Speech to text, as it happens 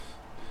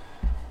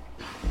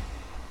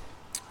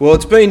Well,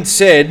 it's been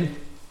said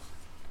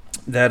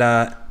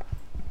that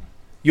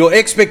your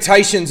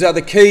expectations are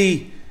the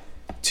key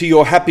to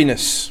your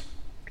happiness.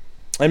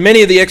 And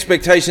many of the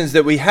expectations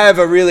that we have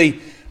are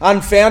really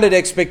unfounded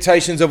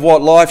expectations of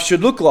what life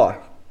should look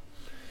like.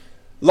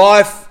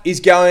 Life is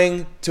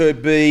going to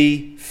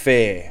be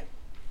fair.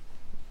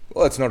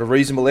 Well, that's not a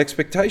reasonable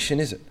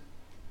expectation, is it?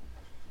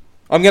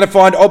 I'm going to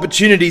find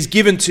opportunities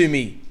given to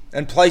me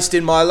and placed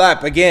in my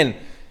lap. Again,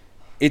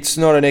 it's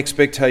not an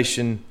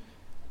expectation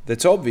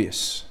that's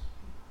obvious.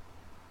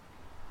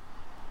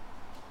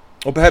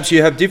 Or perhaps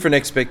you have different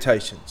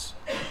expectations.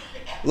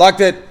 Like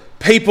that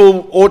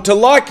people ought to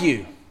like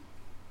you.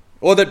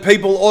 Or that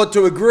people ought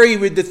to agree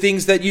with the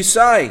things that you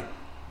say.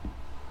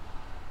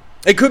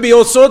 It could be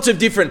all sorts of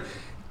different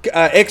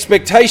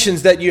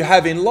expectations that you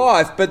have in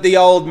life, but the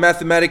old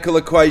mathematical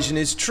equation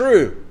is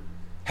true.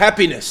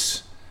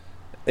 Happiness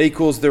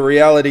equals the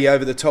reality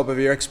over the top of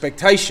your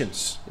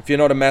expectations. If you're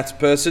not a maths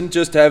person,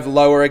 just have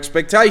lower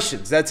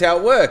expectations. That's how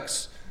it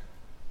works.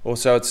 Or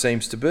so it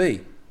seems to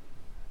be.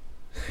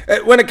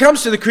 When it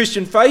comes to the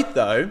Christian faith,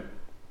 though,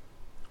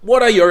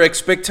 what are your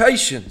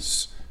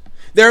expectations?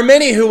 There are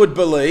many who would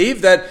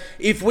believe that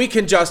if we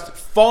can just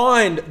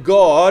find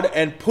God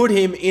and put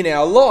him in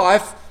our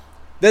life,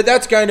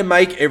 that's going to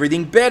make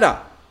everything better,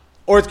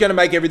 or it's going to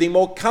make everything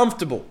more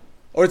comfortable,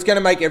 or it's going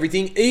to make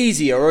everything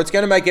easier, or it's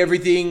going to make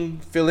everything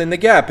fill in the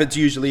gap. It's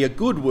usually a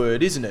good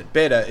word, isn't it?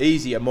 Better,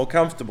 easier, more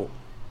comfortable.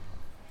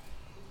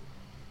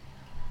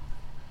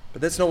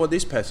 But that's not what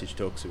this passage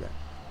talks about.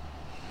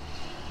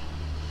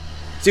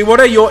 See, what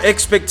are your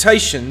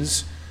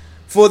expectations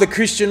for the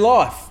Christian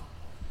life?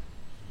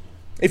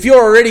 If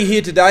you're already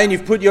here today and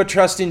you've put your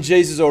trust in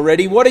Jesus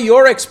already, what are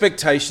your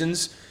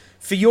expectations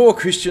for your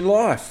Christian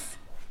life?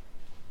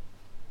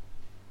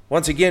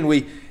 Once again,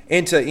 we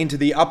enter into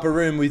the upper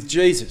room with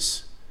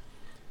Jesus.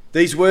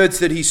 These words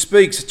that he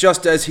speaks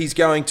just as he's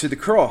going to the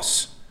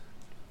cross.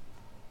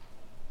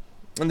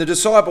 And the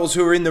disciples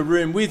who are in the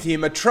room with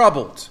him are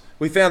troubled.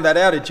 We found that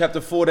out in chapter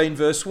 14,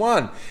 verse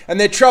 1. And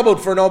they're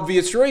troubled for an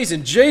obvious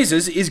reason.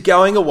 Jesus is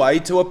going away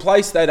to a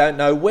place they don't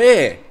know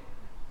where.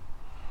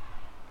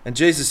 And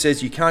Jesus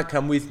says, you can't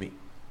come with me.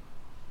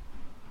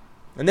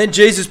 And then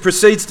Jesus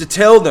proceeds to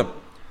tell them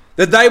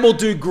that they will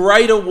do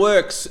greater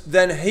works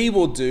than he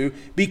will do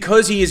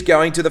because he is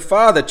going to the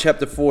Father,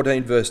 chapter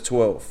 14, verse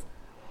 12.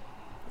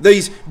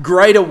 These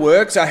greater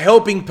works are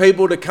helping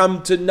people to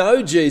come to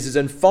know Jesus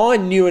and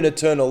find new and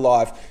eternal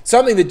life,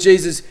 something that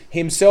Jesus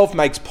himself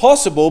makes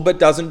possible but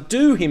doesn't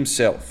do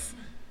himself.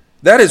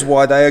 That is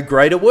why they are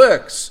greater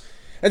works.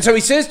 And so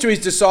he says to his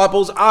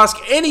disciples, ask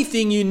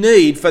anything you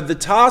need for the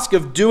task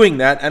of doing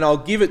that and I'll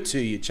give it to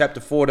you. Chapter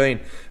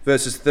 14,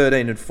 verses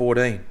 13 and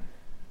 14.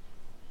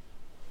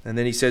 And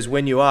then he says,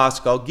 when you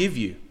ask, I'll give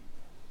you.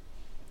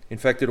 In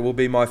fact, it will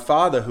be my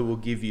Father who will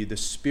give you the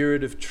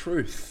Spirit of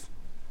truth,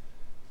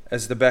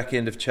 as the back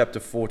end of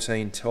chapter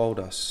 14 told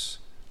us.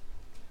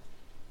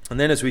 And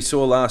then as we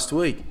saw last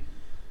week,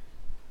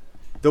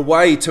 the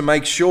way to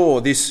make sure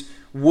this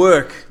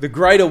work, the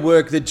greater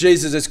work that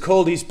Jesus has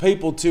called his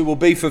people to, will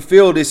be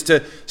fulfilled is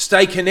to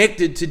stay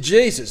connected to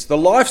Jesus, the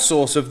life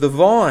source of the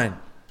vine.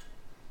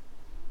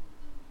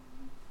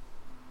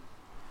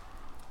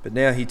 But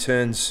now he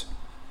turns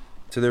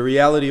to the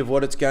reality of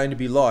what it's going to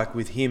be like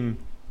with him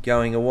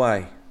going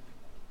away.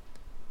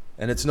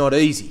 And it's not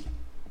easy.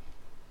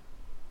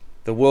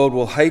 The world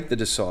will hate the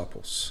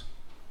disciples.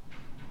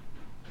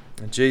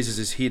 And Jesus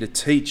is here to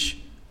teach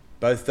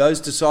both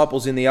those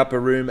disciples in the upper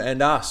room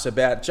and us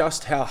about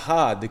just how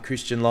hard the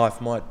Christian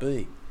life might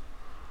be,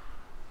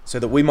 so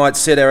that we might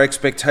set our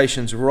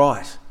expectations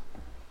right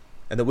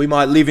and that we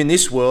might live in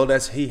this world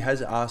as he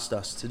has asked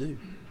us to do.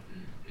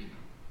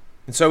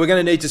 And so we're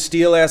going to need to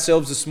steel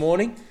ourselves this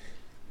morning.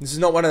 This is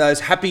not one of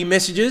those happy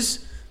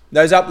messages,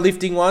 those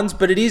uplifting ones,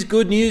 but it is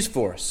good news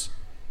for us,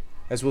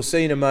 as we'll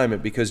see in a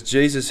moment, because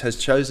Jesus has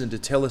chosen to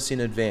tell us in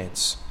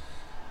advance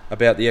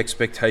about the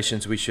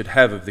expectations we should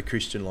have of the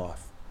Christian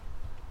life.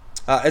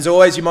 As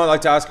always, you might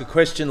like to ask a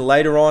question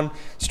later on,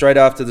 straight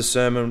after the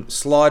sermon.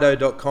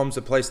 Slido.com is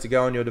the place to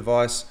go on your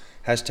device.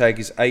 Hashtag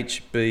is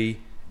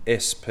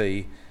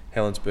HBSP,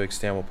 Helensburgh,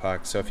 Stanwell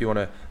Park. So if you want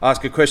to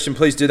ask a question,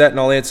 please do that and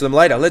I'll answer them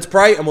later. Let's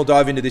pray and we'll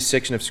dive into this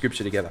section of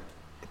Scripture together.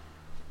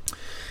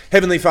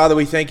 Heavenly Father,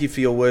 we thank you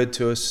for your word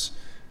to us.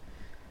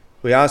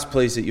 We ask,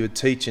 please, that you would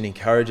teach and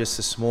encourage us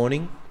this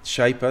morning,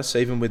 shape us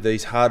even with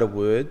these harder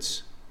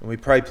words. And we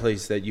pray,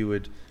 please, that you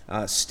would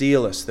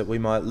steel us, that we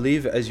might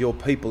live as your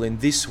people in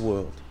this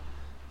world,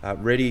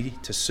 ready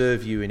to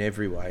serve you in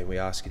every way. We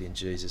ask it in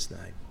Jesus'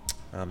 name.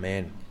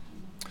 Amen.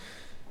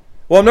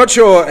 Well, I'm not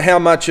sure how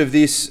much of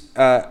this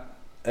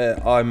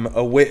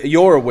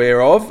you're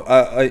aware of.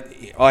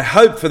 I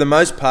hope for the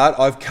most part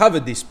I've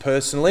covered this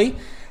personally,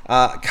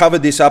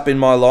 covered this up in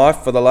my life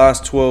for the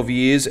last 12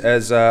 years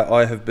as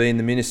I have been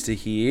the minister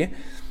here.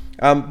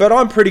 But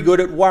I'm pretty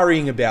good at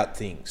worrying about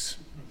things.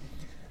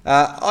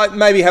 I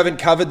maybe haven't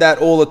covered that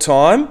all the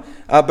time,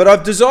 but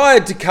I've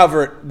desired to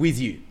cover it with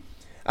you.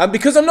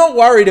 Because I'm not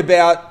worried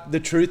about the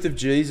truth of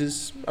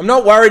Jesus. I'm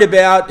not worried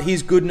about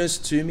his goodness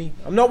to me.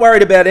 I'm not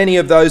worried about any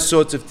of those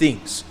sorts of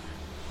things.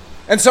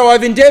 And so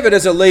I've endeavoured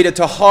as a leader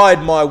to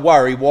hide my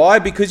worry. Why?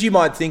 Because you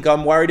might think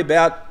I'm worried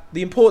about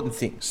the important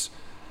things,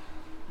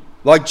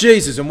 like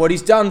Jesus and what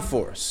he's done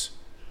for us.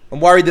 I'm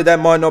worried that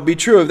might not be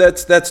true.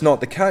 That's not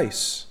the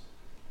case.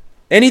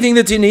 Anything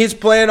that's in his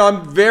plan,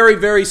 I'm very,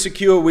 very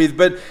secure with.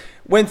 But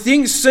when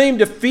things seem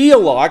to feel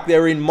like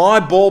they're in my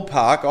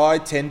ballpark, I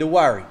tend to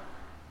worry.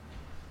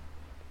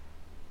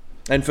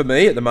 And for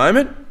me, at the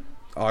moment,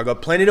 I've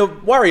got plenty to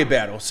worry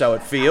about, or so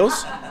it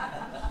feels.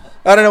 I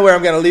don't know where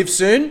I'm going to live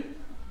soon.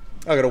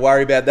 I've got to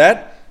worry about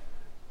that.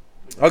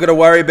 I've got to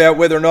worry about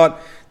whether or not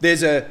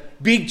there's a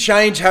big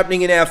change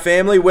happening in our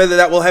family, whether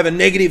that will have a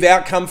negative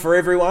outcome for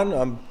everyone.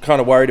 I'm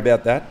kind of worried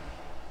about that.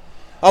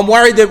 I'm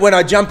worried that when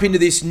I jump into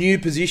this new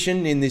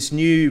position, in this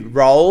new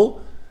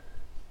role,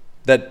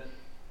 that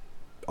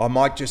I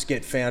might just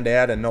get found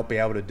out and not be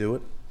able to do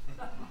it.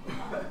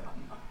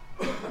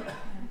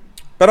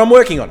 But I'm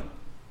working on it.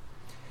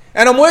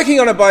 And I'm working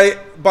on it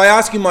by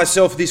asking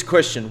myself this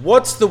question: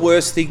 what's the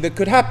worst thing that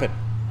could happen?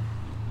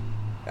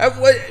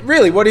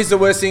 Really, what is the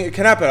worst thing that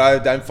can happen? I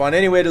don't find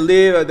anywhere to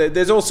live.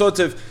 There's all sorts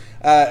of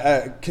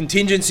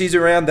contingencies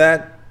around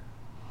that.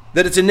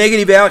 That it's a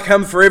negative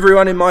outcome for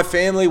everyone in my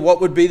family. What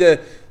would be the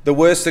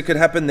worst that could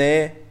happen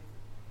there?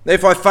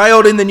 If I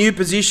failed in the new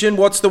position,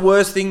 what's the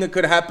worst thing that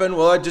could happen?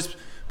 Well, I'd just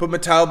put my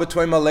tail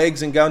between my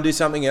legs and go and do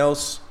something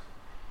else.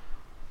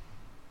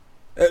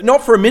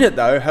 Not for a minute,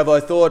 though, have I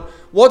thought,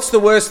 what's the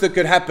worst that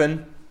could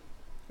happen?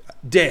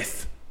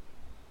 Death.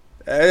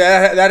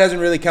 That hasn't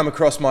really come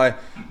across my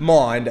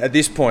mind at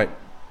this point.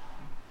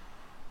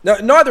 No,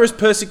 neither is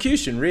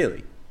persecution,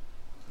 really.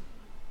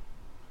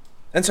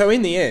 And so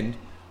in the end,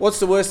 what's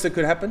the worst that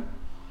could happen?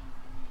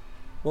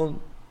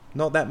 Well,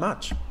 not that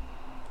much.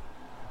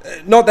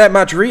 Not that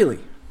much, really.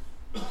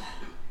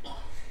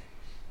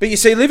 But you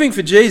see, living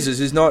for Jesus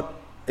is not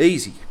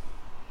easy.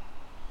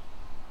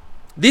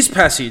 This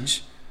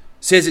passage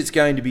says it's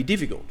going to be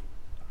difficult.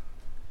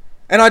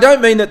 And I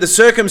don't mean that the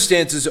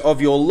circumstances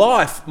of your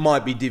life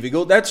might be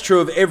difficult. That's true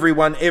of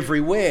everyone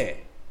everywhere,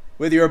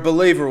 whether you're a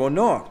believer or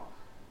not.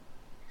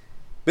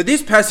 But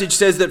this passage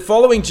says that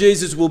following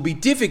Jesus will be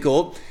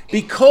difficult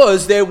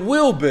because there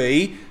will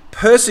be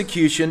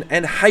persecution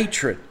and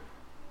hatred.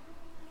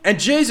 And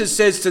Jesus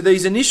says to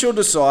these initial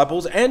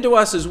disciples and to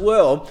us as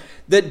well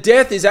that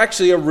death is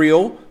actually a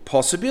real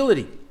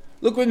possibility.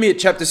 Look with me at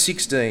chapter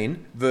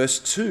 16, verse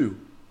 2.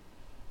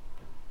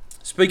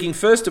 Speaking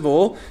first of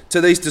all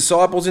to these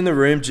disciples in the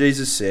room,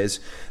 Jesus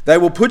says, "They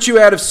will put you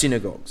out of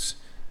synagogues.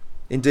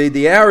 Indeed,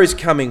 the hour is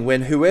coming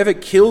when whoever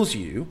kills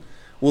you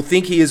will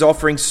think he is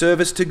offering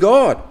service to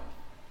God.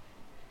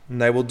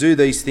 And they will do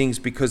these things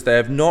because they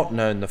have not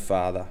known the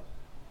Father,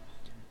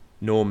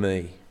 nor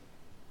me."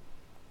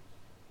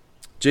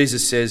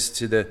 Jesus says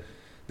to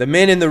the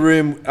men in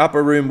the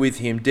upper room with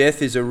him,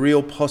 death is a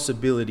real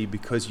possibility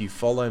because you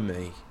follow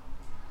me.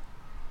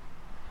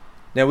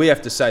 Now we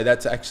have to say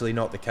that's actually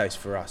not the case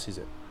for us, is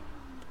it?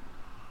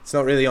 It's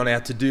not really on our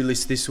to-do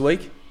list this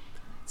week.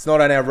 It's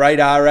not on our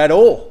radar at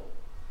all.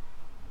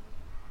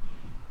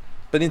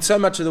 But in so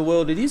much of the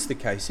world it is the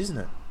case, isn't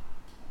it?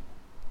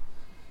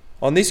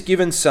 On this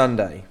given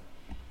Sunday,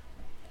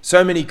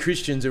 so many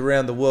Christians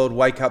around the world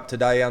wake up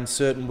today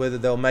uncertain whether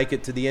they'll make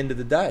it to the end of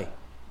the day.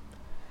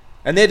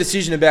 And their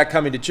decision about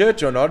coming to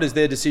church or not is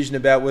their decision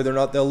about whether or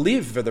not they'll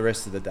live for the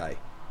rest of the day.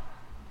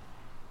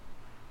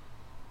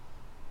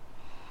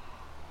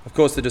 Of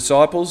course, the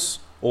disciples,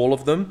 all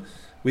of them,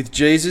 with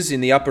Jesus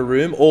in the upper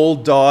room, all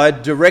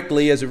died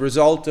directly as a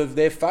result of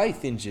their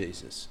faith in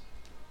Jesus.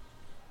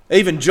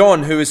 Even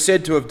John, who is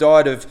said to have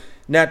died of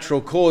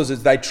natural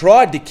causes, they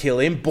tried to kill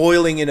him,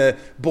 boiling in a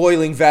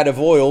boiling vat of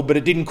oil, but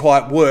it didn't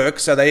quite work,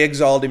 so they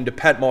exiled him to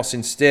Patmos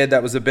instead.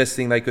 That was the best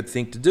thing they could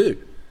think to do.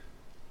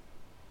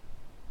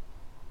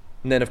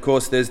 And then, of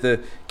course, there's the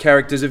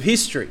characters of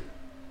history.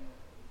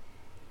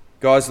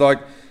 Guys like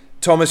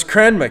Thomas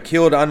Cranmer,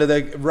 killed under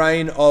the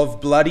reign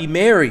of Bloody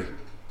Mary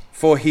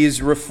for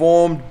his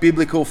reformed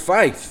biblical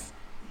faith.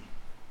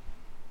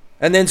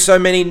 And then so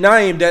many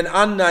named and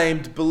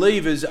unnamed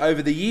believers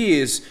over the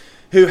years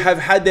who have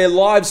had their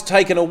lives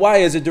taken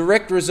away as a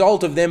direct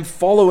result of them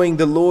following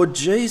the Lord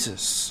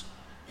Jesus.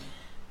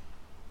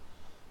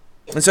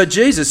 And so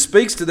Jesus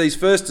speaks to these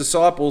first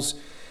disciples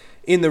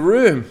in the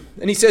room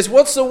and he says,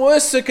 what's the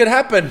worst that could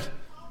happen?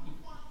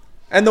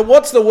 And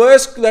what's the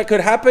worst that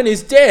could happen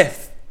is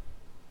death.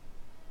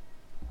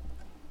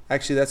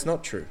 Actually, that's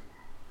not true.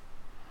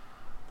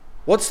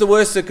 What's the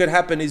worst that could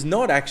happen is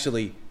not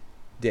actually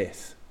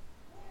death.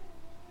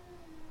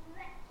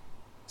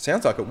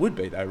 Sounds like it would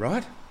be though,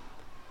 right?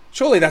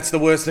 Surely that's the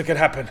worst that could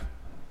happen.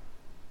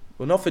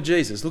 Well, not for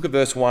Jesus. Look at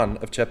verse 1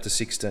 of chapter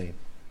 16.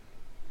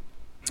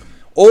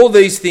 All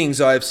these things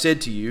I have said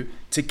to you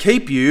to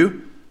keep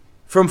you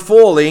from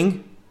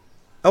falling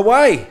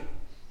away.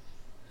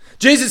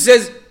 Jesus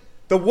says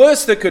the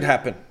worst that could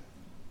happen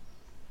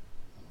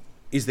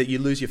is that you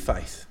lose your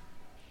faith.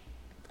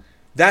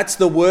 That's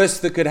the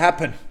worst that could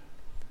happen.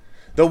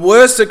 The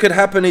worst that could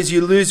happen is you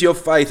lose your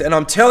faith. And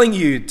I'm telling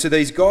you, to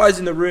these guys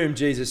in the room,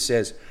 Jesus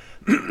says,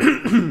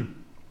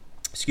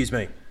 excuse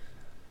me,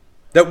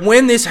 that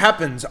when this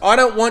happens, I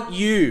don't want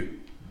you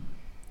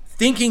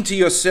thinking to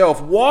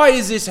yourself, why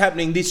is this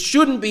happening? This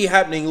shouldn't be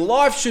happening.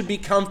 Life should be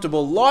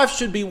comfortable. Life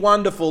should be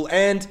wonderful.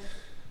 And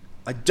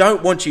I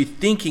don't want you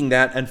thinking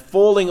that and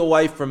falling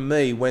away from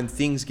me when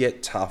things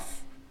get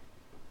tough.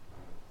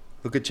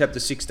 Look at chapter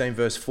 16,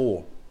 verse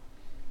 4.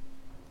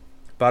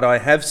 But I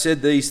have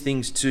said these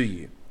things to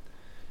you,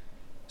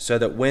 so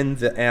that when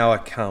the hour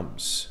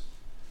comes,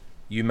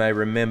 you may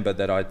remember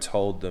that I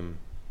told them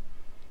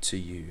to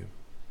you.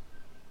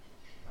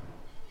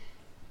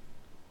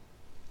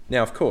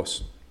 Now, of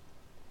course,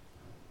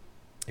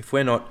 if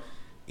we're not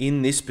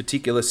in this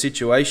particular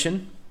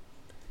situation,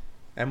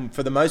 and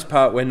for the most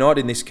part we're not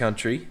in this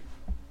country,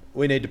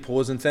 we need to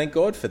pause and thank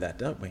God for that,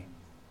 don't we?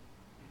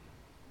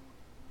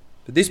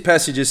 But this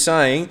passage is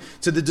saying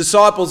to the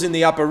disciples in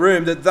the upper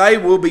room that they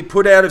will be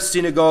put out of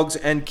synagogues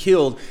and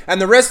killed.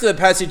 And the rest of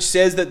the passage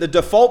says that the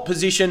default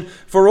position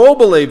for all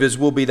believers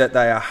will be that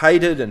they are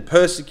hated and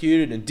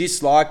persecuted and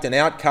disliked and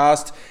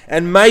outcast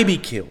and may be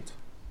killed.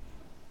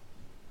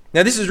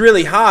 Now this is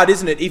really hard,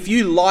 isn't it? If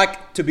you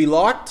like to be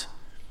liked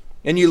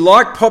and you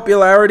like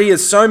popularity,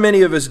 as so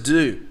many of us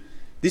do,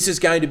 this is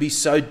going to be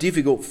so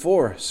difficult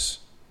for us.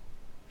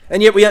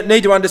 And yet we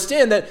need to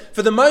understand that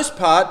for the most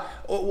part,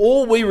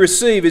 all we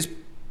receive is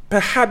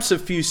perhaps a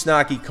few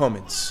snarky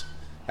comments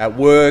at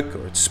work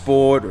or at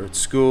sport or at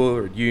school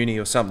or at uni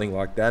or something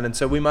like that. And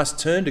so we must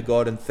turn to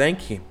God and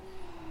thank Him.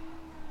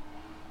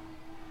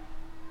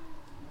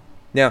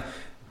 Now,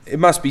 it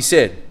must be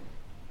said,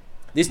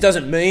 this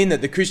doesn't mean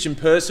that the Christian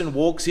person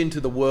walks into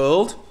the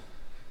world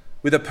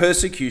with a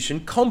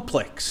persecution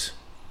complex.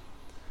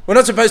 We're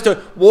not supposed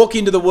to walk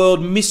into the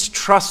world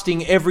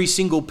mistrusting every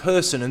single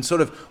person and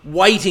sort of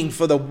waiting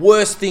for the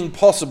worst thing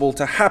possible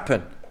to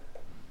happen,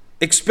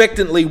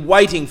 expectantly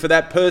waiting for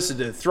that person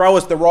to throw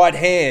us the right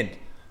hand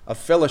of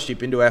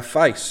fellowship into our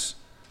face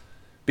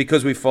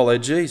because we follow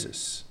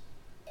Jesus.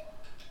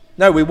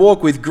 No, we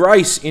walk with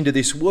grace into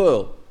this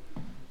world.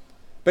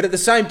 But at the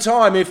same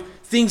time, if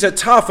things are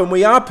tough and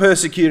we are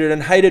persecuted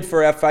and hated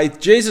for our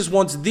faith, Jesus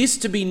wants this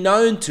to be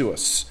known to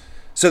us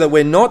so that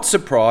we're not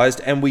surprised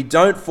and we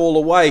don't fall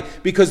away,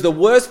 because the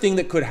worst thing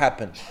that could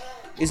happen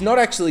is not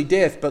actually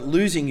death, but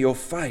losing your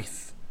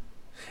faith.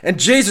 And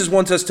Jesus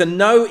wants us to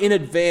know in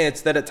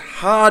advance that it's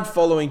hard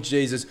following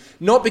Jesus,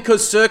 not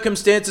because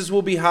circumstances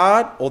will be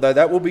hard, although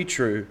that will be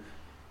true,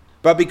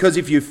 but because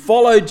if you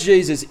follow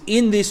Jesus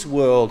in this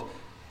world,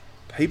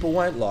 people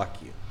won't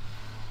like you.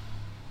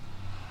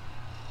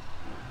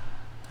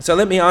 So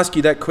let me ask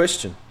you that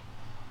question,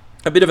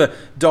 a bit of a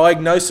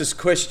diagnosis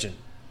question.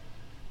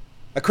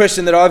 A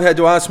question that I've had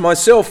to ask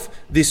myself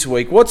this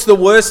week. What's the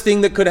worst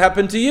thing that could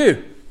happen to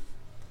you?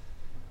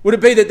 Would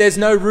it be that there's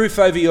no roof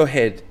over your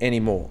head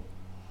anymore?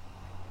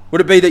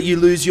 Would it be that you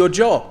lose your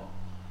job?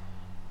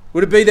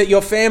 Would it be that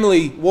your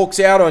family walks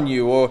out on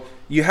you, or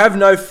you have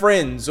no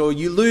friends, or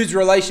you lose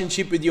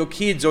relationship with your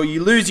kids, or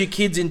you lose your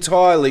kids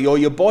entirely, or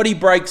your body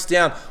breaks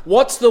down?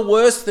 What's the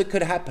worst that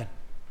could happen?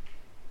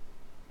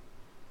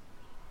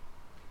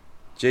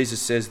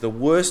 Jesus says the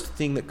worst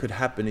thing that could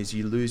happen is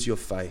you lose your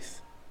faith.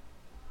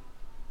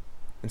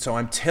 And so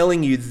I'm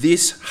telling you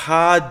this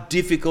hard,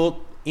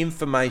 difficult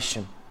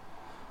information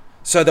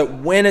so that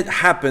when it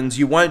happens,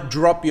 you won't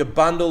drop your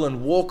bundle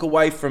and walk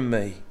away from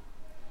me.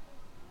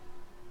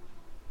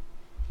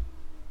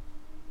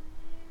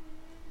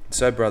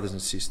 So, brothers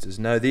and sisters,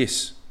 know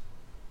this.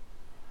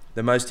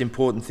 The most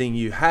important thing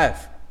you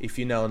have, if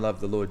you know and love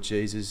the Lord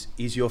Jesus,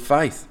 is your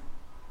faith.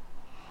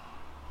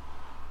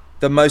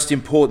 The most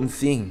important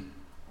thing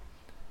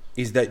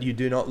is that you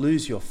do not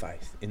lose your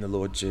faith in the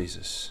Lord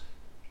Jesus.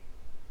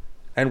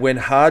 And when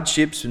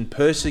hardships and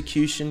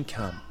persecution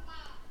come,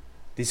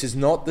 this is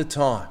not the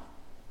time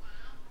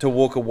to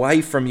walk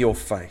away from your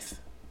faith,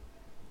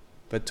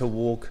 but to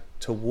walk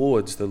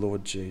towards the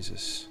Lord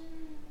Jesus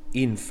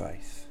in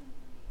faith.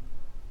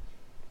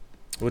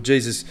 Well,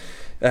 Jesus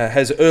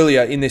has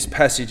earlier in this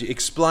passage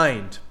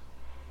explained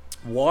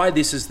why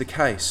this is the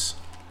case.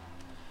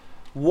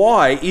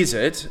 Why is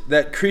it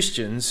that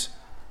Christians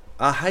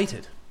are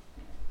hated?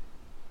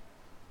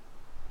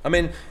 I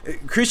mean,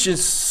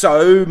 Christians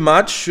so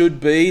much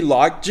should be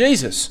like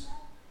Jesus.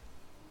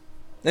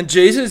 And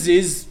Jesus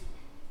is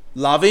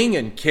loving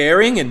and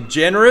caring and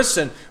generous,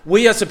 and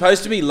we are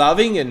supposed to be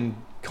loving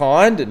and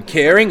kind and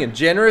caring and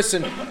generous.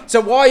 And so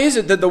why is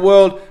it that the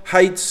world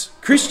hates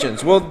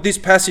Christians? Well, this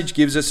passage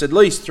gives us at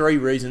least 3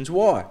 reasons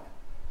why.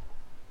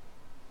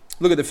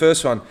 Look at the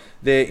first one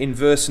there in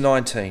verse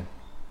 19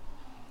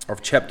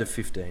 of chapter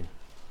 15.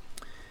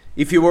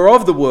 If you were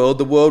of the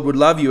world would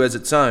love you as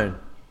its own.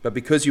 But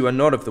because you are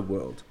not of the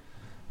world,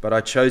 but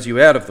I chose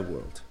you out of the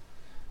world,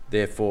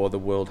 therefore the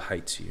world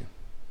hates you.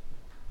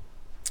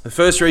 The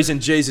first reason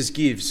Jesus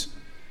gives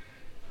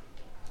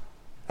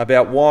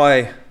about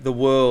why the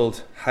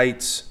world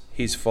hates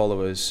his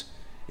followers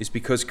is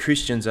because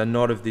Christians are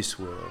not of this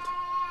world.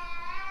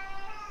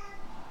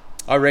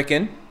 I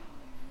reckon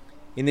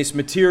in this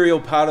material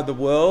part of the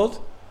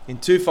world, in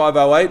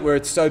 2508, where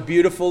it's so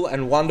beautiful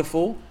and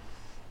wonderful,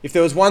 if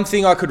there was one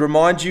thing I could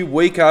remind you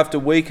week after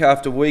week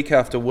after week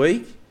after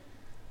week,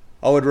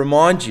 I would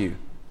remind you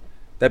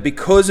that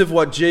because of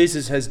what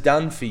Jesus has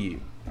done for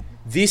you,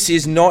 this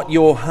is not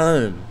your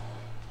home.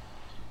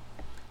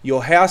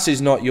 Your house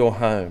is not your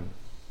home.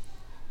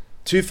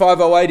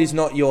 2508 is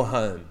not your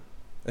home.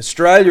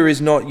 Australia is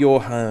not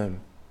your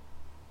home.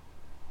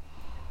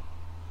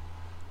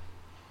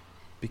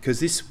 Because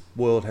this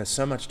world has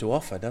so much to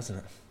offer, doesn't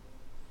it?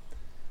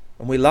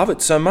 And we love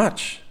it so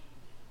much.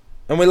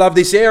 And we love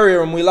this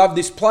area, and we love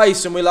this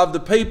place, and we love the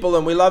people,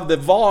 and we love the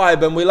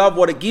vibe, and we love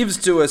what it gives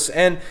to us.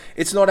 And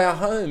it's not our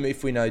home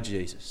if we know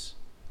Jesus.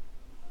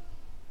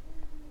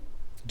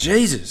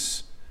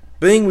 Jesus,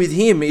 being with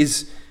him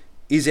is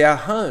our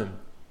home.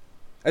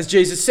 As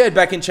Jesus said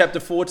back in chapter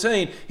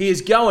 14, he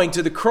is going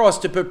to the cross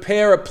to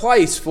prepare a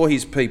place for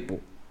his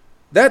people.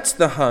 That's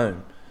the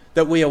home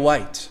that we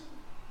await.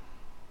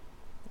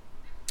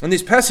 And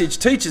this passage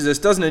teaches us,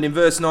 doesn't it, in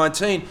verse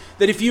 19,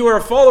 that if you are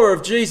a follower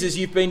of Jesus,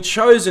 you've been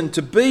chosen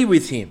to be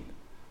with him.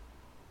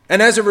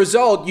 And as a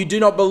result, you do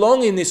not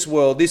belong in this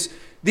world. This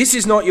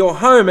is not your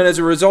home, and as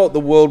a result, the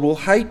world will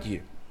hate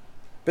you.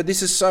 But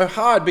this is so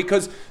hard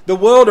because the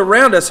world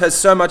around us has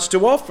so much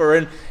to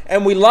offer,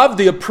 and we love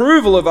the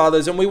approval of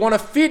others, and we want to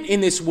fit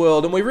in this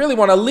world, and we really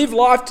want to live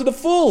life to the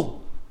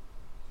full.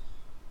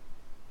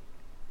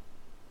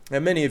 Now,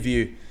 many of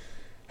you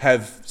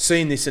have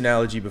seen this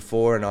analogy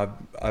before, and I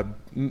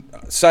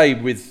say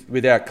with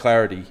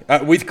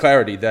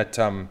clarity that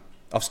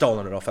I've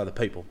stolen it off other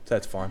people. So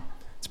that's fine.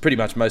 It's pretty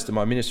much most of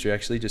my ministry,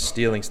 actually, just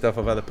stealing stuff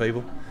of other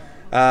people.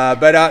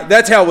 But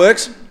that's how it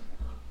works.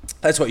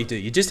 That's what you do.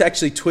 You just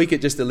actually tweak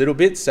it just a little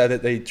bit so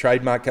that the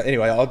trademark...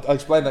 Anyway, I'll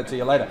explain that to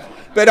you later.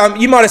 But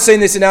you might have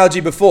seen this analogy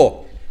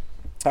before.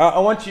 I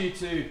want you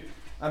to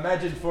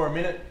imagine for a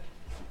minute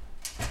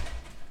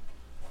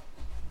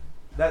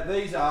that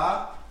these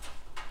are...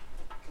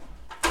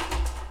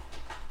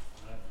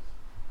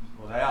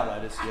 Well, they are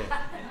ladders, yeah.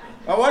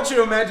 I want you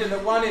to imagine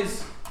that one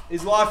is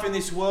life in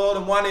this world,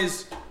 and one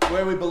is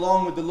where we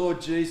belong with the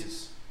Lord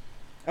Jesus.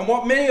 And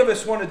what many of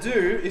us want to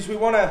do is we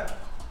want to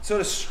sort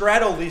of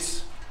straddle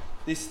this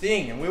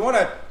thing, and we want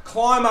to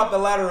climb up the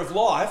ladder of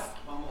life.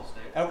 One more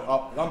step.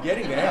 I'm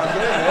getting there. Don't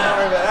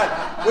worry about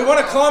that. We want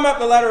to climb up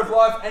the ladder of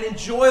life and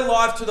enjoy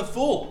life to the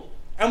full.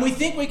 And we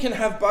think we can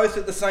have both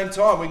at the same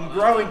time. We can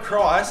grow in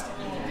Christ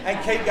and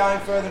keep going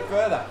further and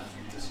further.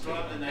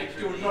 Describe the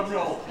nature of the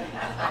role.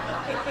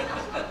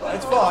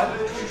 It's fine.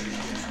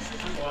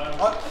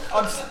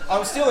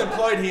 I'm still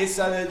employed here,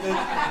 so that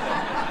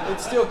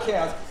it still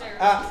counts.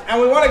 And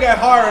we want to go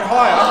higher and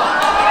higher.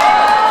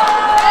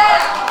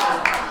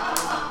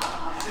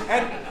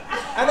 And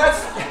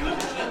that's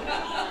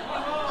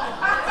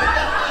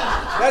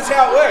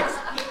how it works.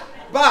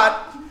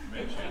 But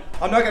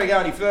I'm not going to go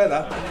any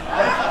further.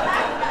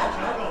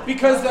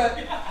 Because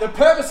the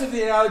purpose of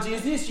the analogy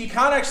is this: you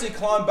can't actually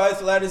climb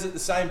both ladders at the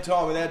same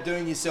time without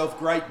doing yourself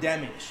great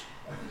damage.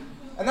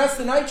 And that's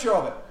the nature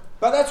of it.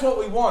 But that's what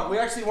we want. We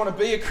actually want to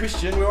be a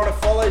Christian. We want to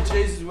follow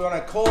Jesus. We want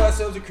to call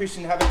ourselves a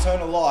Christian, have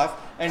eternal life,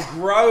 and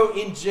grow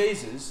in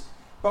Jesus.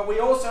 But we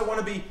also want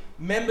to be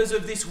members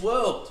of this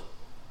world.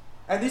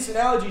 And this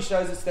analogy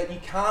shows us that you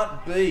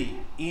can't be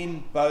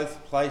in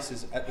both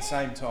places at the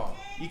same time.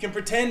 You can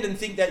pretend and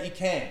think that you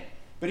can.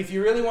 But if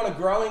you really want to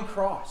grow in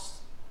Christ,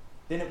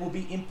 then it will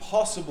be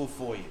impossible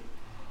for you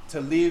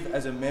to live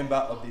as a member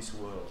of this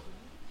world.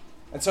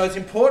 And so it's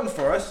important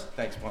for us...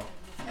 Thanks, Mike.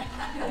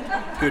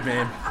 Good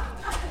man.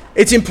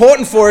 It's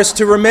important for us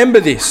to remember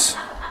this.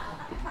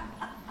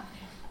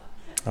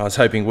 I was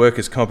hoping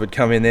workers' comp would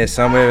come in there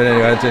somewhere, but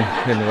anyway, it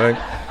didn't work.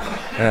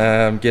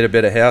 Get a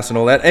better house and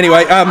all that.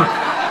 Anyway,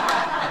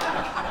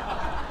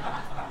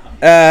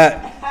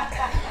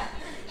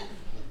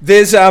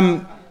 this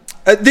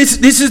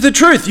is the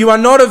truth. You are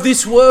not of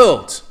this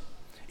world.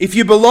 If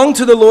you belong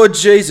to the Lord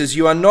Jesus,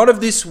 you are not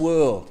of this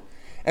world.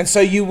 And so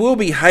you will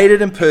be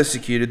hated and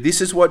persecuted. This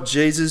is what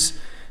Jesus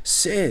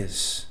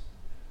says.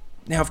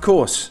 Now, of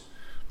course,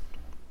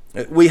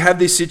 we have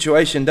this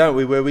situation, don't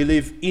we, where we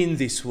live in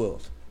this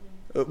world.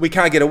 We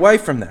can't get away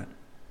from that.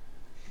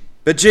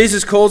 But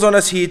Jesus calls on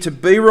us here to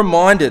be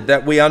reminded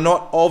that we are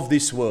not of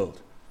this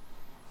world.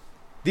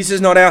 This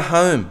is not our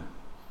home.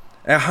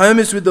 Our home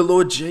is with the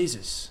Lord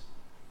Jesus.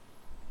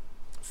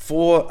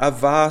 For a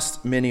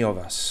vast many of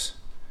us,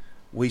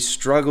 we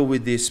struggle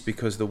with this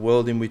because the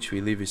world in which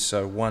we live is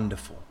so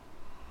wonderful.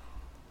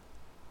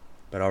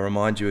 But I'll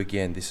remind you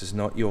again, this is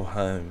not your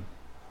home.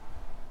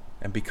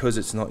 And because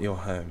it's not your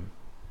home,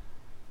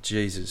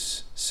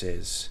 Jesus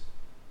says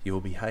you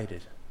will be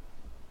hated.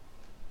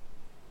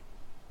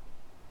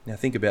 Now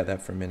think about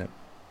that for a minute.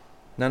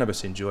 None of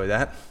us enjoy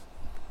that.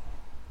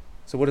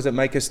 So what does it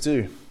make us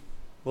do?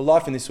 Well,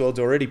 life in this world's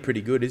already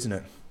pretty good, isn't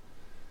it?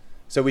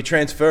 So we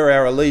transfer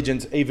our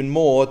allegiance even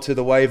more to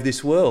the way of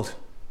this world.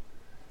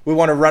 We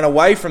want to run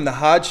away from the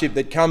hardship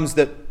that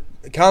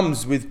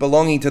comes with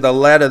belonging to the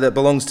ladder that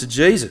belongs to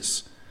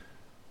Jesus.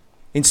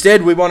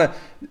 Instead, we want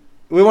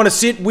to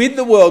sit with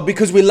the world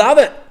because we love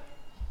it.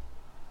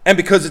 and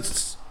because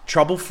it's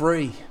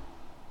trouble-free.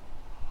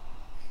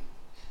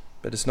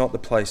 But it's not the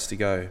place to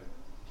go.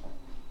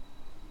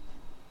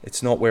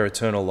 It's not where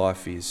eternal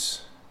life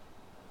is.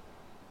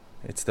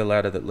 It's the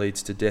ladder that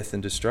leads to death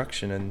and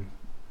destruction, and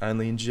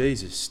only in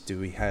Jesus do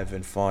we have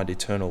and find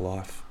eternal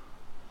life.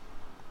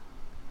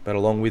 But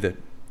along with it,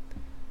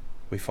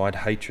 we find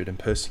hatred and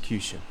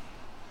persecution.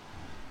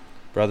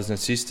 Brothers and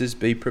sisters,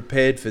 be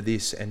prepared for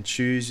this and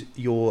choose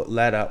your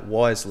ladder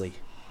wisely.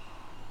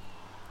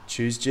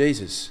 Choose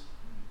Jesus,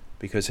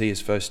 because he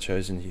has first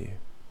chosen you.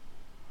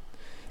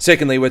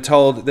 Secondly, we're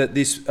told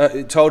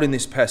that told in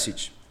this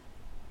passage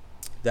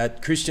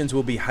that Christians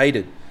will be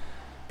hated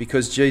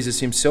because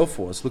Jesus himself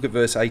was. Look at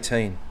verse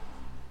 18.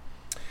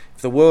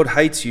 If the world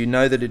hates you,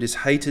 know that it has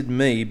hated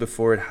me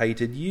before it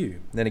hated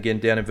you. Then again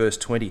down in verse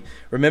 20.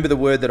 Remember the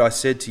word that I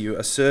said to you,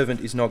 a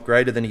servant is not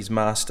greater than his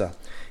master.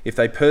 If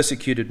they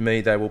persecuted me,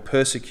 they will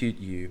persecute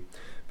you.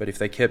 But if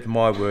they kept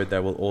my word, they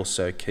will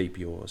also keep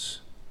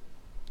yours.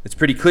 It's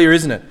pretty clear,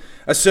 isn't it?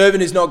 A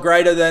servant is not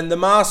greater than the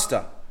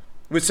master.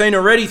 We've seen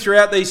already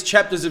throughout these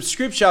chapters of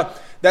Scripture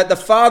that the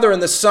Father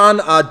and the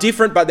Son are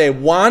different, but they're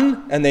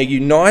one and they're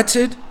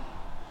united.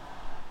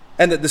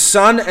 And that the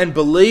Son and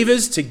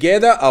believers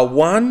together are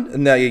one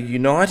and they are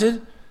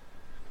united.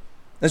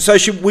 And so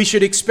we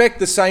should expect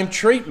the same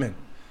treatment.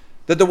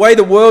 That the way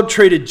the world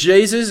treated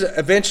Jesus,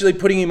 eventually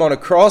putting him on a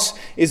cross,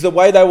 is the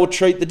way they will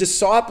treat the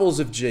disciples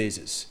of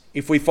Jesus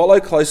if we follow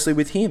closely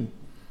with him.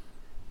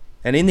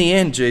 And in the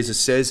end, Jesus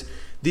says,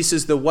 this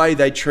is the way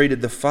they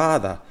treated the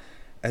Father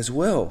as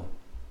well.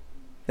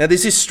 Now,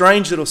 there's this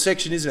strange little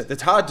section, isn't it?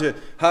 That's hard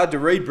to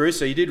read, Bruce,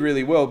 so you did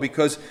really well,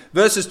 because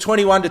verses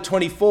 21 to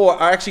 24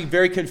 are actually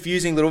very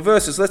confusing little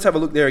verses. Let's have a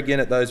look there again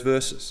at those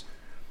verses.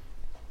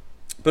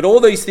 But all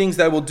these things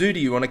they will do to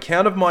you on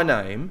account of my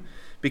name,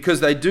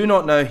 because they do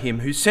not know him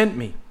who sent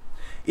me.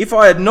 If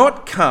I had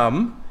not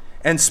come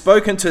and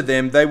spoken to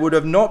them, they would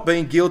have not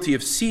been guilty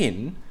of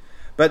sin,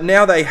 but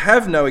now they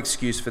have no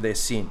excuse for their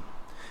sin.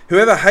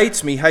 Whoever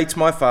hates me hates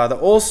my Father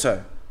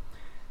also.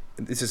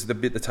 This is the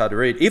bit that's hard to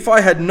read. If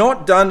I had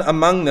not done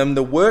among them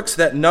the works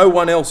that no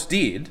one else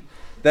did,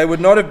 they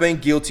would not have been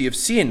guilty of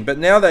sin. But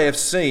now they have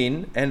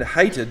seen and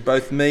hated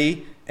both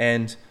me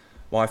and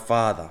my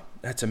Father.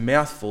 That's a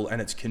mouthful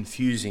and it's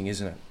confusing,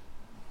 isn't it?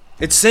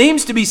 It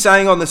seems to be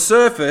saying on the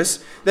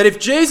surface that if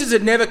Jesus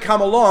had never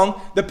come along,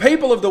 the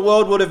people of the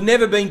world would have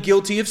never been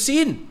guilty of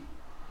sin.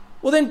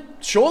 Well, then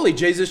surely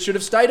Jesus should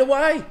have stayed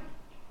away.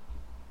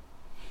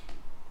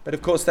 But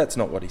of course, that's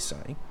not what he's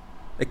saying.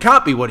 It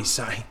can't be what he's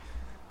saying.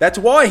 That's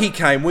why he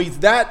came.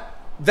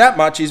 That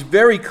much is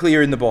very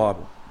clear in the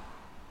Bible.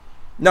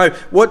 No,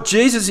 what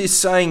Jesus is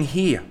saying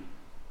here,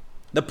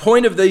 the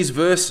point of these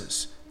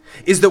verses,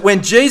 is that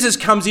when Jesus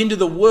comes into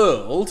the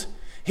world,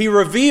 he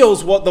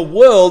reveals what the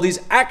world is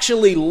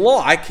actually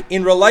like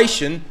in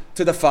relation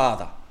to the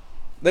Father.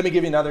 Let me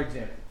give you another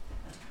example.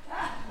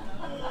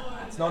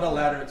 It's not a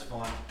ladder, it's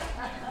fine.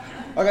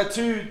 I've got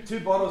two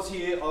bottles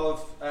here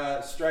of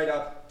straight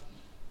up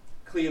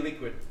clear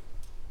liquid.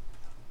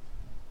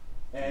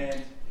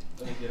 And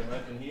let me get them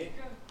open here.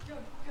 Go.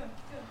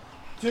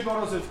 2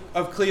 bottles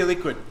of clear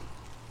liquid.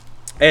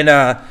 And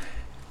on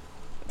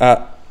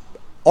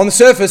the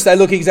surface, they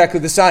look exactly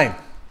the same.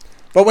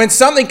 But when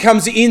something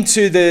comes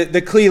into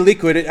the clear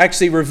liquid, it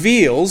actually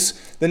reveals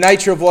the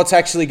nature of what's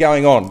actually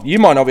going on. You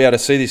might not be able to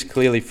see this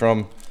clearly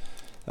from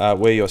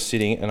where you're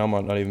sitting, and I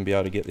might not even be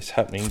able to get this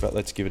happening, but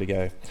let's give it a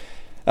go.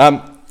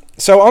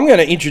 So I'm going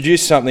to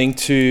introduce something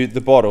to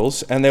the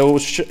bottles, and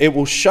it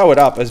will show it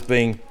up as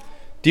being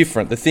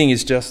different. The thing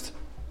is just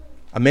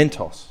a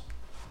Mentos.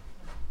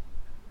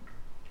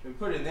 We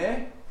put it in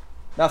there,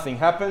 nothing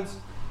happens.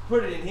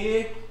 Put it in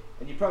here,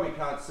 and you probably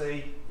can't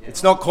see.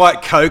 It's not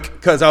quite Coke,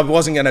 because I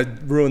wasn't going to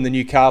ruin the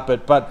new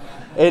carpet, but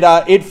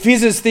it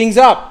fizzes things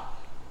up.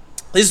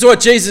 This is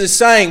what Jesus is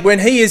saying. When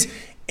he is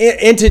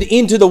entered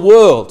into the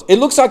world, it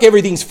looks like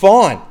everything's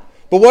fine.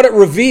 But what it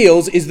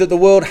reveals is that the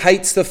world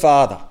hates the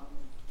Father.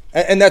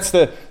 And that's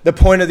the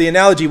point of the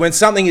analogy. When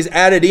something is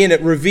added in,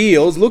 it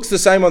reveals, looks the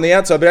same on the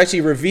outside, but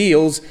actually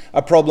reveals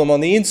a problem on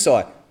the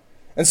inside.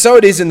 And so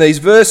it is in these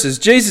verses.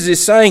 Jesus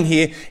is saying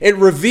here, it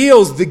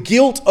reveals the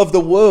guilt of the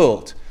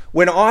world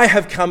when I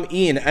have come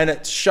in, and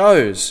it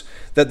shows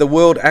that the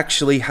world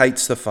actually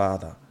hates the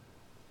Father.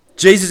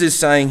 Jesus is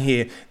saying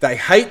here, they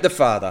hate the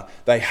Father,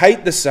 they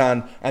hate the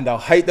Son, and they'll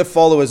hate the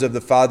followers of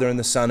the Father and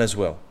the Son as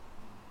well.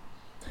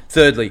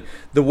 Thirdly,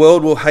 the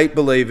world will hate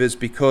believers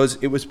because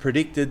it was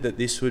predicted that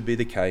this would be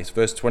the case.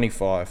 Verse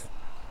 25.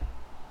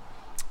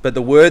 But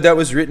the word that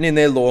was written in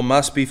their law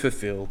must be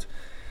fulfilled.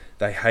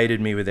 They hated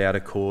me without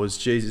a cause.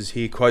 Jesus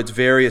here quotes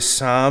various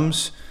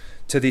psalms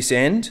to this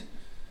end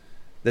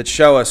that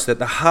show us that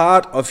the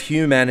heart of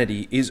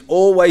humanity is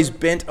always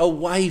bent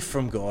away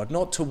from God,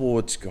 not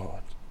towards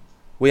God.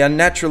 We are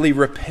naturally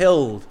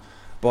repelled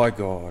by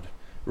God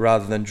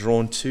rather than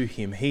drawn to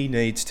him. He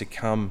needs to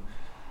come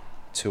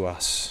to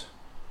us.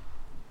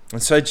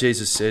 And so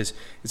Jesus says,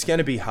 it's going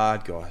to be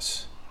hard,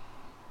 guys.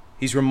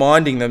 He's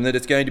reminding them that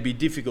it's going to be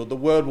difficult. The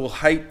world will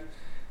hate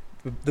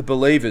the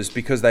believers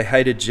because they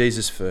hated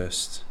Jesus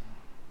first.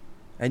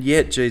 And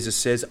yet, Jesus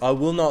says, I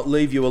will not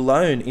leave you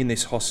alone in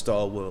this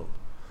hostile world.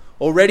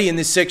 Already in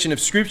this section of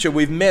Scripture,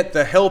 we've met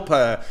the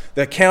helper,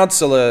 the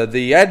counselor,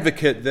 the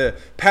advocate, the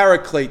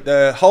paraclete,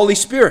 the Holy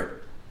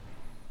Spirit.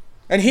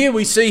 And here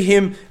we see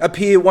him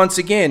appear once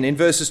again in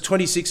verses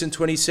 26 and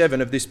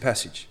 27 of this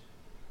passage.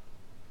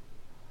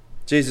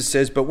 Jesus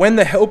says, but when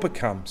the helper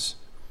comes,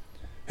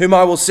 whom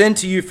I will send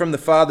to you from the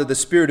Father, the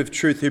Spirit of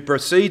truth, who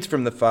proceeds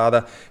from the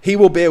Father, he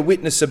will bear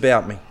witness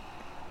about me.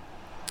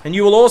 And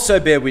you will also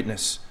bear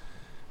witness,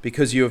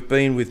 because you have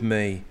been with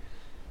me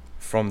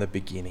from the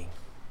beginning.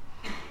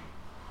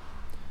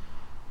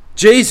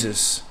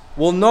 Jesus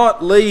will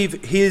not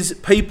leave his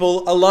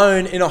people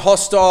alone in a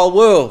hostile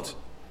world.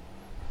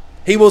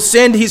 He will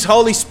send his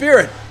Holy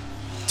Spirit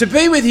to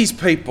be with his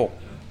people,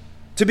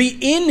 to be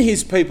in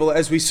his people,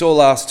 as we saw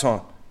last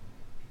time.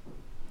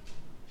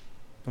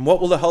 And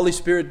what will the Holy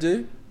Spirit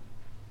do?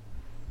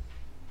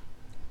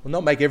 Will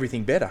not make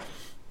everything better.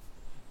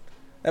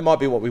 That might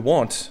be what we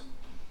want,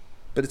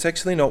 but it's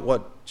actually not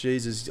what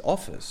Jesus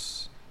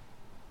offers.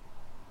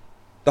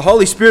 The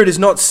Holy Spirit is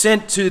not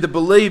sent to the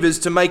believers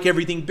to make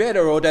everything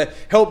better or to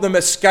help them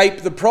escape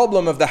the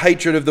problem of the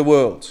hatred of the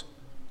world.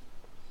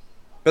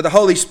 But the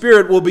Holy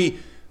Spirit will be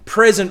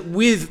present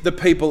with the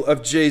people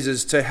of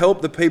Jesus to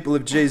help the people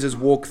of Jesus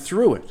walk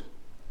through it,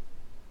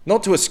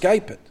 not to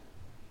escape it.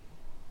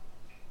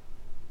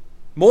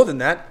 More than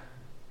that,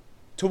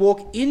 to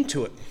walk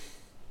into it.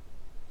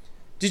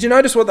 Did you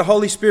notice what the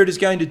Holy Spirit is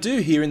going to do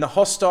here in the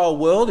hostile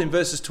world in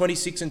verses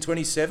 26 and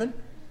 27?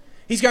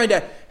 He's going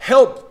to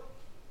help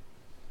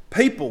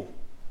people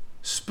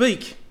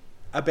speak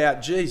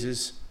about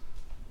Jesus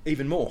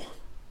even more.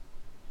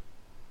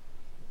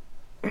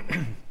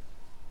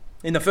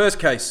 In the first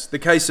case, the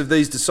case of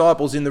these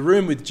disciples in the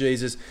room with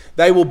Jesus,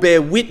 they will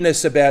bear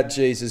witness about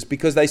Jesus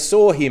because they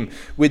saw him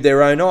with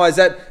their own eyes.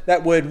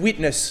 That word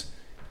witness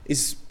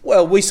is,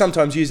 well, we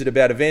sometimes use it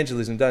about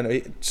evangelism, don't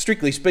we?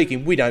 Strictly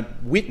speaking, we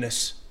don't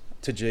witness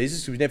to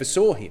Jesus. We never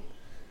saw him.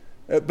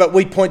 But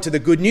we point to the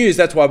good news.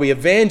 That's why we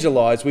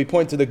evangelize. We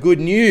point to the good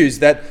news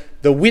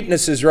that the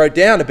witnesses wrote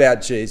down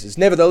about Jesus.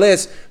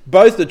 Nevertheless,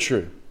 both are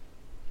true.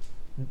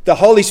 The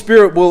Holy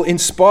Spirit will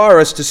inspire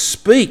us to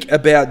speak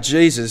about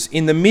Jesus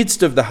in the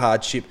midst of the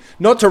hardship,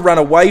 not to run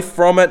away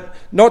from it,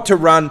 not to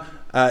run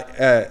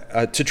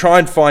to try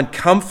and find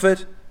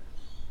comfort,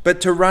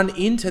 but to run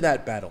into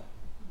that battle.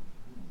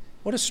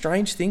 What a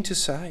strange thing to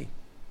say.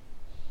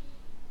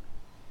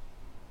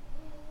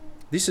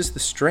 This is the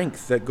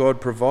strength that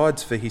God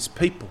provides for his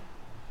people.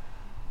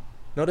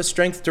 Not a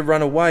strength to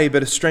run away,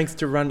 but a strength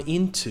to run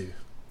into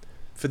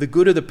for the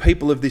good of the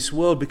people of this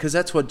world, because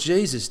that's what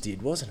Jesus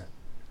did, wasn't it?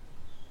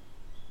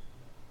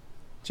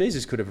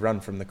 Jesus could have run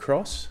from the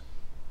cross,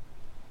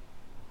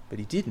 but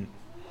he didn't.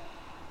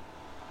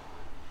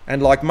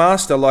 And like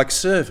master, like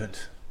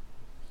servant,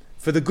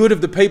 for the good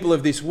of the people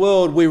of this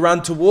world, we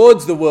run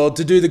towards the world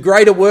to do the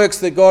greater works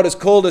that God has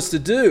called us to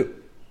do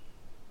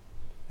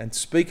and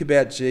speak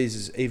about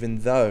Jesus even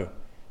though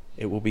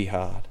it will be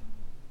hard.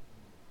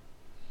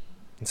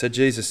 And so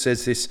Jesus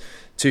says this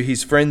to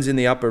his friends in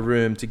the upper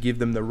room to give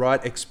them the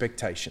right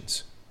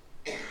expectations.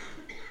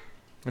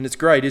 And it's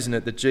great, isn't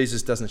it, that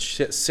Jesus doesn't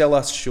sell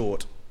us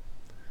short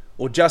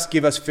or just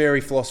give us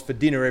fairy floss for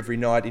dinner every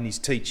night in his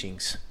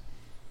teachings,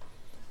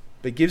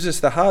 but gives us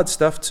the hard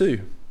stuff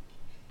too.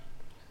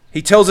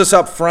 He tells us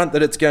up front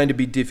that it's going to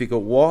be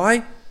difficult.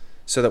 Why?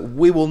 So that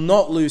we will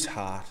not lose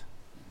heart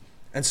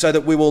and so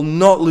that we will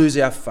not lose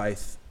our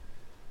faith,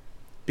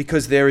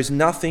 because there is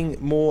nothing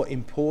more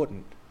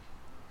important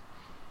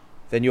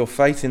than your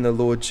faith in the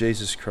Lord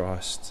Jesus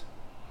Christ.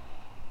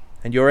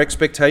 And your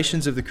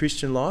expectations of the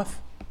Christian life?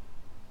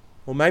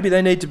 Or maybe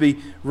they need to be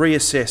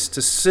reassessed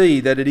to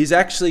see that it is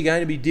actually going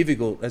to be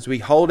difficult as we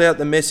hold out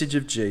the message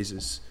of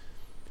Jesus.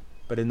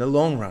 But in the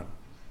long run,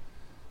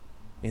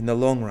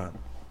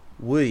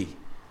 we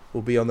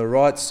will be on the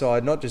right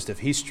side, not just of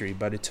history,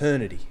 but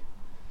eternity,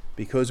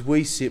 because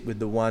we sit with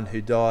the one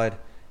who died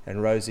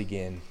and rose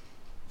again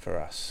for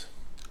us.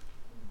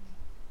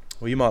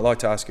 Well, you might like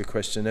to ask a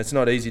question. It's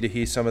not easy to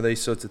hear some of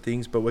these sorts of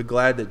things, but we're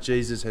glad that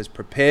Jesus has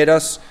prepared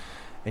us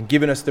and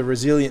given us the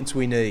resilience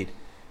we need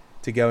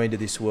to go into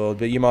this world.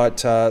 But you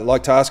might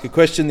like to ask a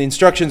question. The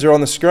instructions are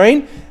on the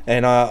screen,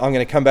 and I'm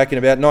going to come back in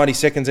about 90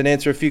 seconds and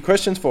answer a few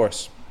questions for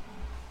us.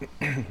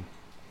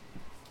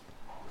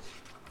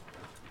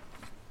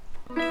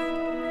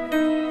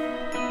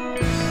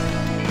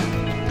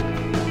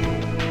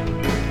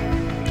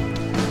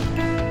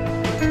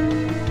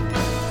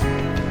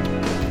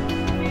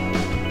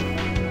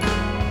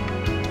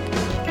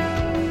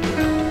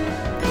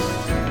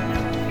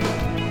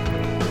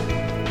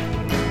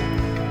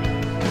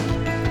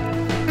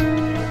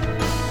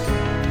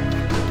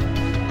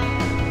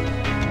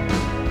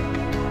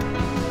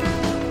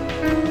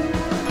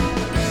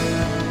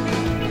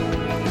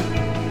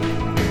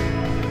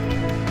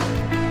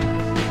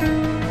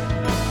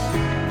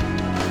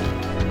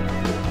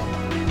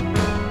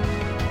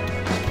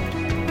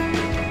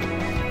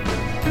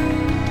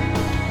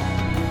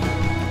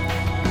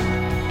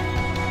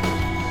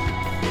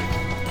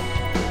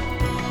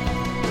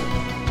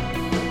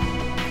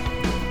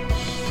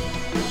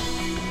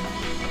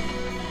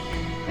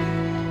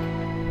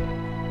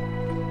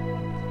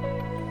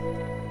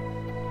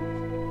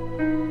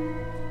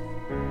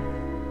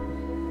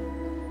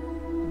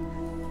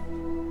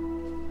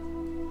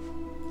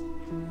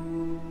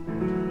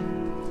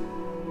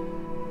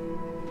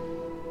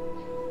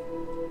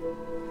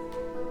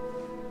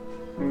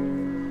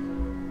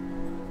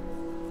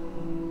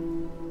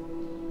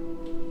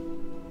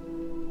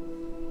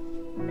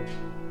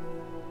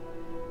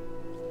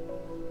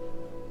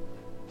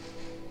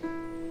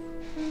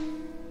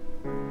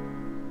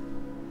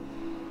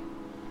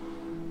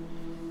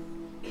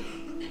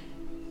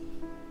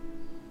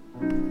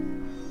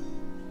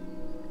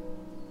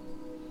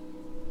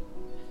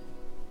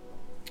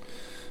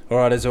 All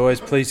right, as always,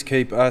 please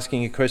keep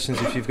asking your questions.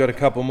 If you've got a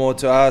couple more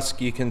to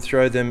ask, you can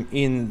throw them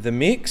in the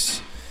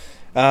mix.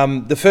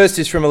 The first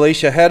is from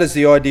Alicia. How does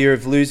the idea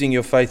of losing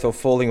your faith or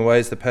falling away,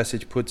 as the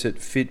passage puts it,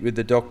 fit with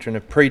the doctrine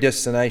of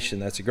predestination?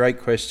 That's a great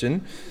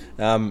question,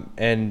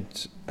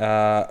 and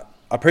I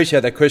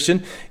appreciate that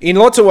question. In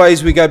lots of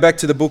ways, we go back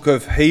to the book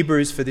of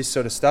Hebrews for this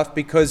sort of stuff,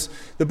 because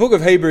the book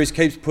of Hebrews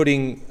keeps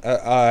putting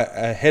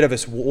ahead of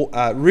us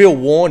real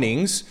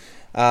warnings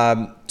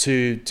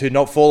to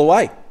not fall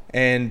away.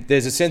 And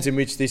there's a sense in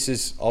which this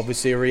is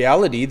obviously a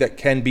reality that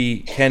can be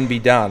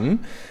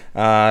done,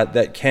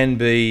 that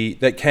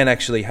can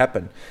actually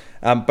happen.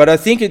 But I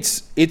think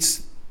it's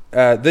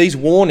these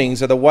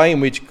warnings are the way in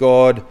which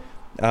God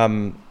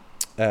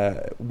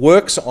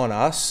works on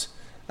us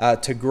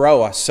to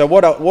grow us. So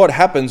what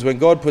happens when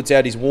God puts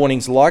out his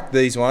warnings like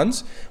these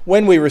ones?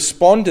 When we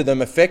respond to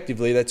them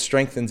effectively, that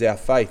strengthens our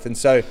faith. And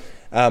so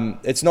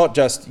it's not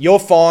just you're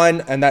fine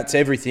and that's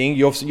everything.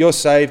 You're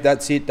saved.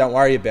 That's it. Don't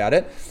worry about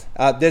it.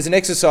 There's an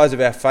exercise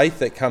of our faith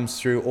that comes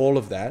through all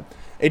of that.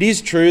 It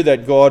is true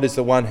that God is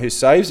the one who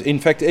saves. In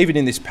fact, even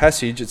in this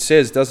passage, it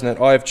says, doesn't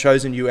it, I have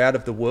chosen you out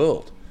of the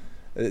world.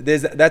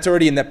 That's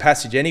already in that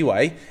passage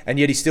anyway, and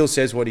yet he still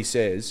says what he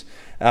says.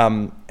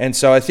 And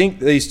so I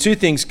think these two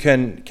things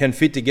can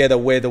fit together,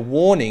 where the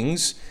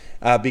warnings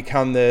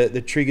become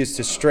the triggers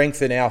to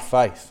strengthen our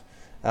faith.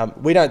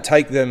 We don't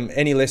take them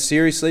any less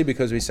seriously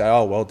because we say,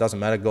 oh, well, it doesn't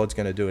matter, God's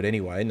going to do it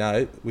anyway.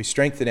 No, we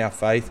strengthen our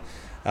faith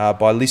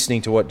by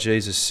listening to what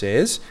Jesus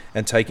says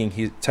and taking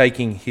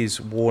his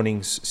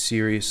warnings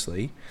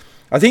seriously.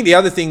 I think the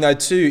other thing, though,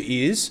 too,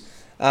 is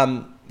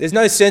there's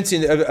no sense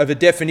of a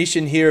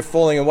definition here of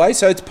falling away.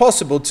 So it's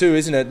possible too,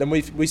 isn't it? And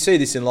we see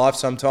this in life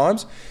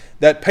sometimes,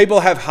 that people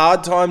have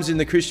hard times in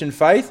the Christian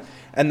faith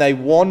and they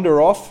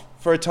wander off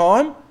for a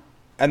time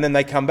and then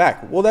they come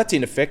back. Well, that's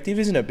ineffective,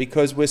 isn't it?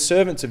 Because we're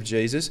servants of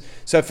Jesus.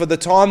 So for the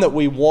time that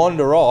we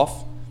wander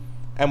off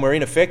and we're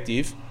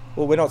ineffective,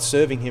 well, we're not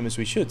serving him as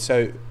we should.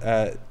 So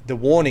the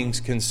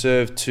warnings can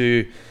serve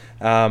to,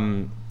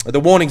 the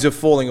warnings of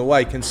falling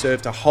away can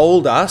serve to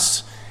hold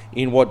us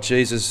in what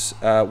Jesus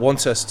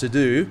wants us to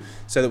do,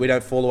 so that we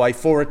don't fall away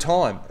for a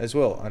time as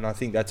well. And I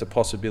think that's a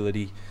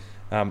possibility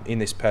in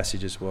this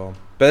passage as well.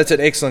 But that's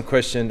an excellent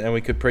question, and we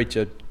could preach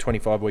a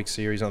 25-week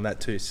series on that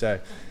too. So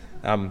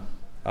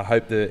I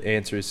hope the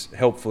answer is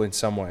helpful in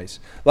some ways.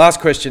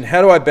 Last question: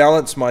 how do I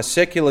balance my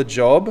secular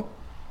job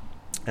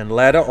and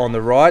ladder on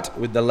the right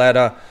with the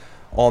ladder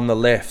on the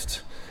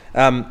left?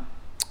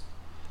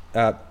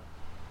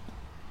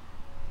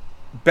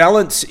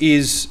 Balance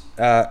is,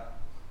 I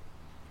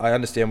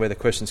understand where the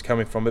question's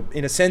coming from, but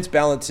in a sense,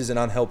 balance is an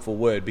unhelpful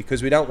word,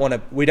 because we don't want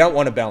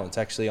to balance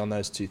actually on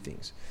those two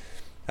things.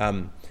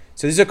 So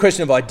this is a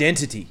question of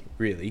identity,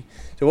 really.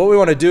 So what we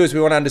want to do is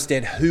we want to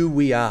understand who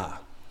we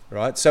are,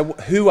 right? So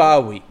who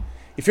are we?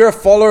 If you're a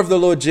follower of the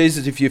Lord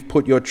Jesus, if you've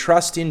put your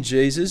trust in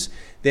Jesus,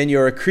 then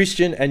you're a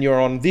Christian and you're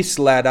on this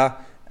ladder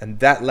and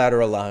that ladder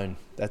alone.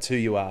 That's who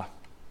you are.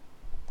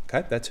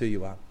 Okay, that's who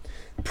you are.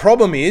 The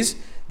problem is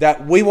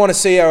that we want to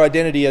see our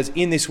identity as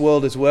in this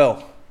world as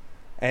well.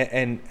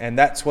 And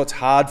that's what's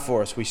hard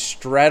for us. We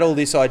straddle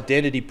this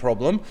identity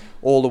problem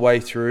all the way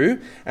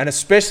through, and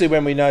especially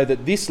when we know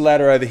that this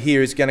ladder over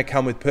here is going to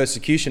come with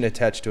persecution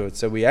attached to it.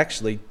 So we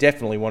actually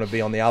definitely want to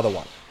be on the other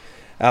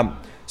one.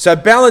 So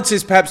balance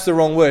is perhaps the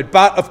wrong word,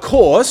 but of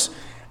course,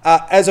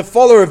 as a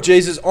follower of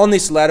Jesus on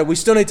this ladder, we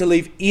still need to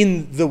live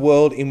in the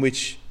world in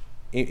which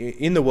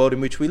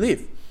we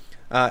live.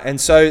 And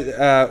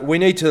so we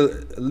need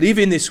to live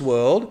in this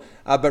world,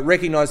 but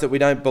recognise that we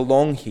don't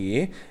belong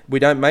here. We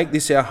don't make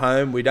this our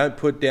home. We don't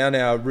put down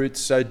our roots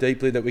so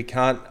deeply that we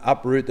can't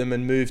uproot them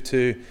and move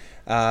to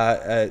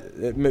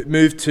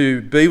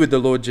be with the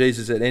Lord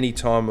Jesus at any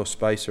time or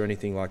space or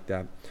anything like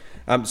that.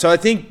 So I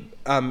think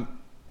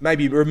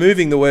maybe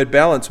removing the word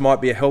balance might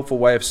be a helpful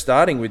way of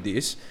starting with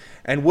this,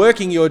 and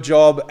working your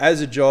job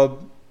as a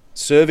job,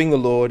 serving the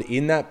Lord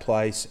in that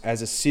place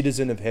as a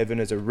citizen of heaven,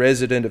 as a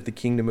resident of the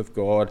kingdom of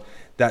God.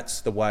 That's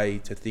the way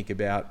to think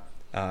about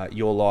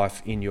your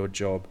life in your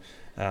job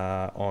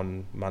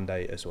on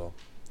Monday as well.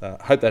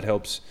 Hope that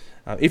helps.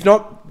 If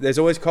not, there's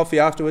always coffee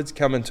afterwards.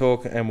 Come and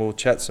talk and we'll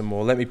chat some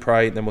more. Let me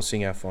pray, then we'll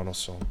sing our final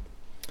song.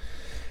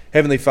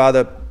 Heavenly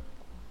Father,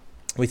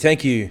 we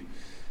thank you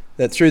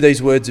that through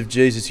these words of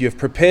Jesus, you have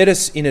prepared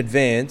us in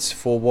advance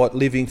for what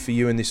living for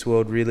you in this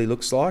world really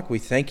looks like. We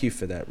thank you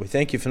for that. We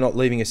thank you for not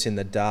leaving us in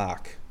the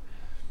dark.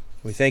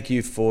 We thank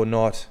you for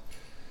not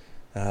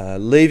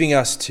leaving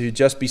us to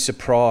just be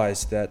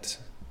surprised that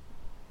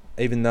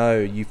even though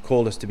you've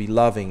called us to be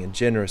loving and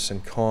generous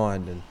and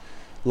kind, and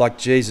like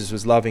Jesus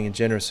was loving and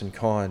generous and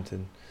kind,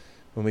 and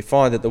when we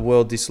find that the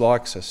world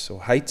dislikes us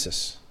or hates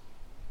us,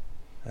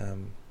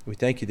 we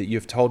thank you that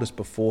you've told us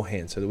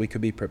beforehand so that we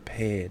could be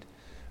prepared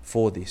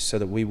for this, so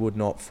that we would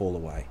not fall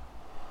away.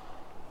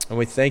 And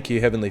we thank you,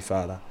 Heavenly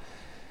Father,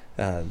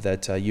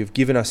 that you've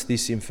given us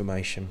this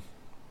information.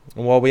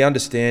 And while we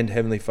understand,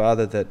 Heavenly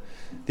Father, that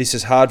this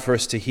is hard for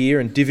us to hear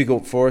and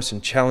difficult for us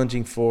and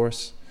challenging for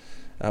us,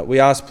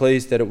 we ask,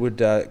 please, that it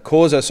would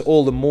cause us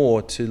all the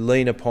more to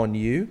lean upon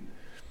you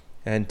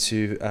and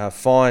to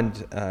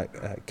find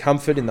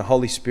comfort in the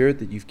Holy Spirit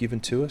that you've given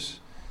to us,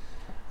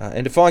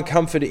 and to find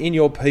comfort in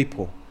your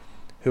people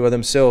who are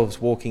themselves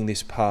walking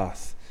this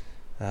path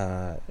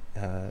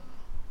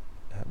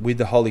with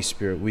the Holy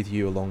Spirit, with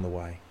you along the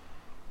way.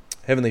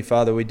 Heavenly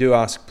Father, we do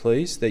ask,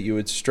 please, that you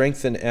would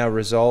strengthen our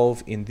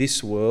resolve in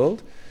this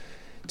world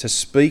to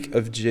speak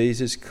of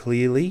Jesus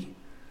clearly,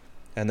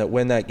 and that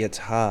when that gets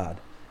hard,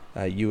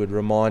 you would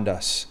remind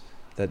us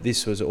that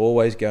this was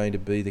always going to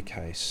be the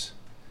case,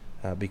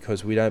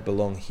 because we don't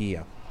belong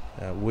here.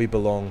 We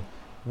belong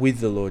with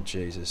the Lord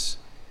Jesus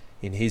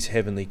in his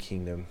heavenly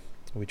kingdom,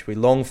 which we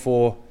long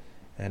for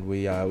and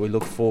we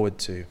look forward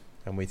to.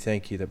 And we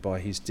thank you that by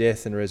his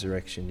death and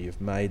resurrection, you've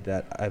made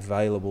that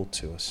available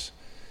to us.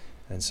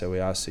 And so we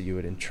ask that you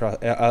would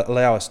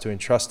allow us to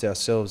entrust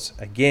ourselves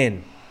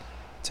again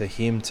to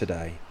him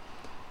today.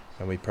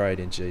 And we pray it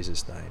in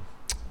Jesus' name.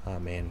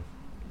 Amen.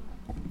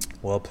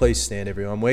 Well, please stand, everyone.